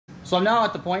So I'm now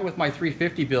at the point with my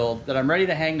 350 build that I'm ready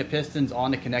to hang the pistons on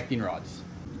the connecting rods.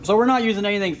 So we're not using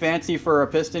anything fancy for a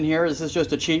piston here. This is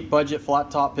just a cheap budget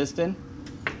flat top piston.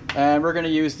 And we're going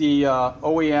to use the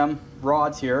OEM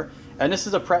rods here. And this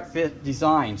is a prep fit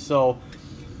design. So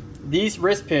these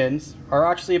wrist pins are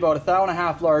actually about 1.5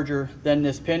 thou larger than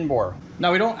this pin bore.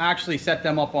 Now we don't actually set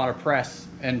them up on a press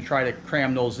and try to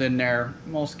cram those in there.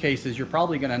 In most cases you're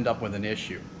probably going to end up with an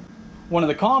issue. One of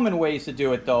the common ways to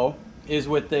do it though is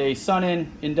with a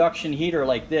sun-in induction heater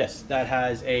like this that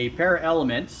has a pair of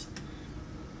elements,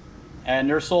 and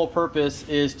their sole purpose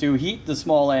is to heat the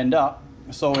small end up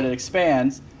so it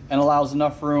expands and allows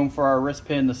enough room for our wrist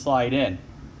pin to slide in.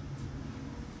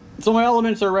 So my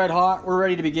elements are red hot, we're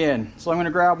ready to begin. So I'm going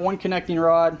to grab one connecting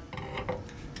rod,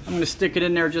 I'm going to stick it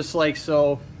in there just like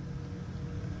so,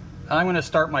 and I'm going to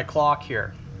start my clock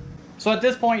here. So at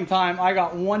this point in time I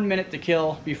got 1 minute to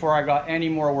kill before I got any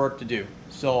more work to do.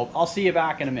 So I'll see you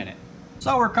back in a minute.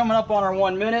 So we're coming up on our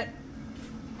 1 minute,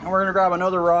 and we're going to grab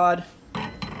another rod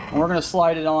and we're going to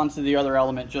slide it onto the other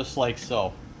element just like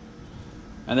so.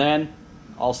 And then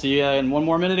I'll see you in 1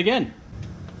 more minute again.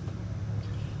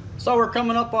 So we're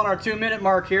coming up on our 2 minute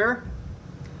mark here.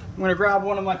 I'm going to grab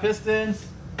one of my pistons.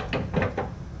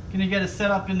 Going to get it set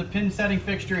up in the pin setting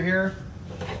fixture here.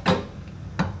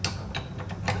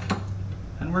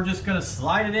 And we're just going to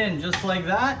slide it in just like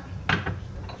that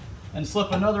and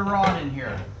slip another rod in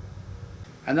here.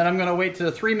 And then I'm going to wait to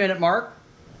the 3 minute mark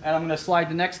and I'm going to slide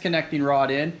the next connecting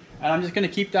rod in, and I'm just going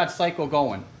to keep that cycle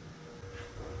going.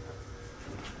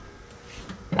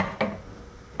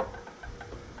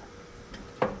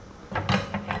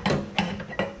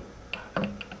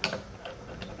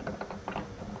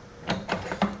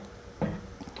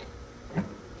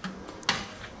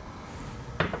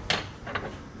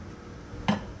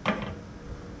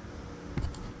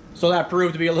 So that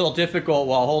proved to be a little difficult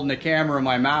while holding the camera in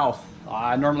my mouth.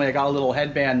 Normally I got a little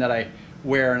headband that I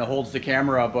wear and it holds the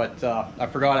camera, but I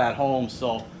forgot it at home,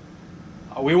 so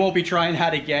we won't be trying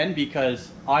that again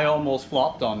because I almost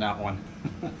flopped on that one.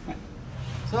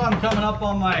 So I'm coming up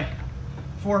on my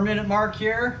 4 minute mark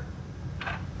here.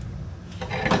 All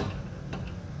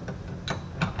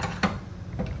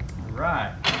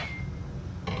right,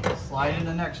 slide in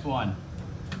the next one.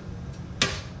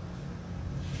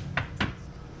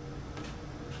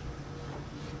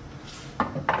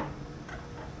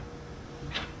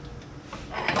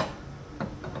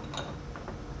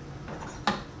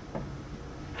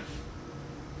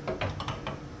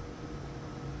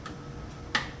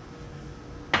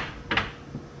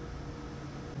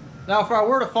 Now if I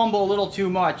were to fumble a little too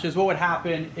much, what would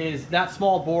happen is that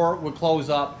small bore would close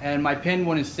up and my pin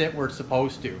wouldn't sit where it's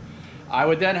supposed to. I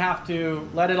would then have to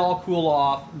let it all cool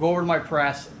off, go over to my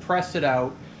press it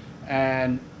out,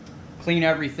 and clean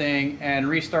everything and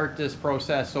restart this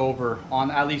process over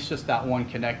on at least just that one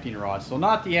connecting rod. So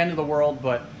not the end of the world,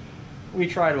 but we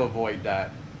try to avoid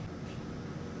that.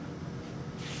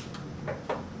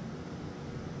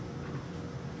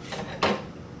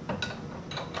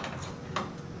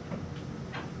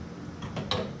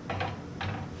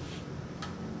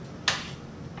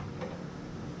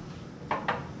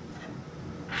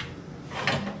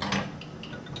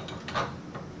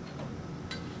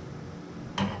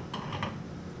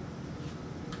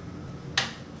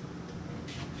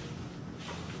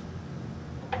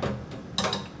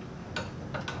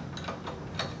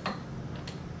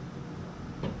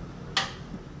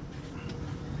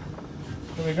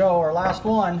 Here we go, our last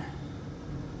one.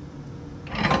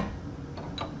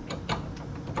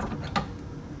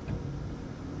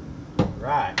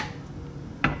 Right.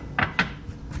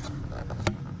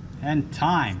 And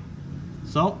time.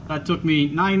 So that took me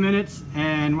 9 minutes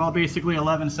and, well, basically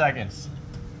 11 seconds.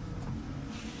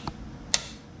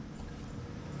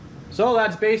 So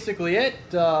that's basically it.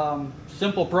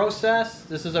 Simple process.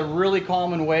 This is a really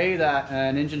common way that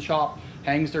an engine shop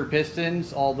hangs their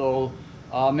pistons, although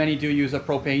many do use a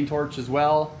propane torch as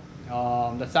well.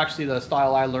 That's actually the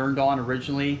style I learned on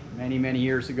originally many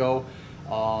years ago,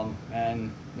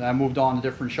 and I moved on to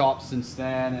different shops since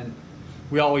then, and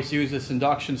we always use this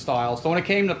induction style. So when it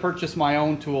came to purchase my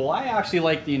own tool, I actually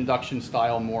like the induction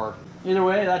style more. Either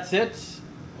way, that's it.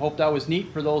 Hope that was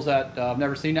neat for those that have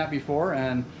never seen that before,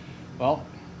 and well,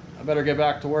 I better get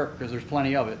back to work because there's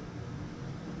plenty of it.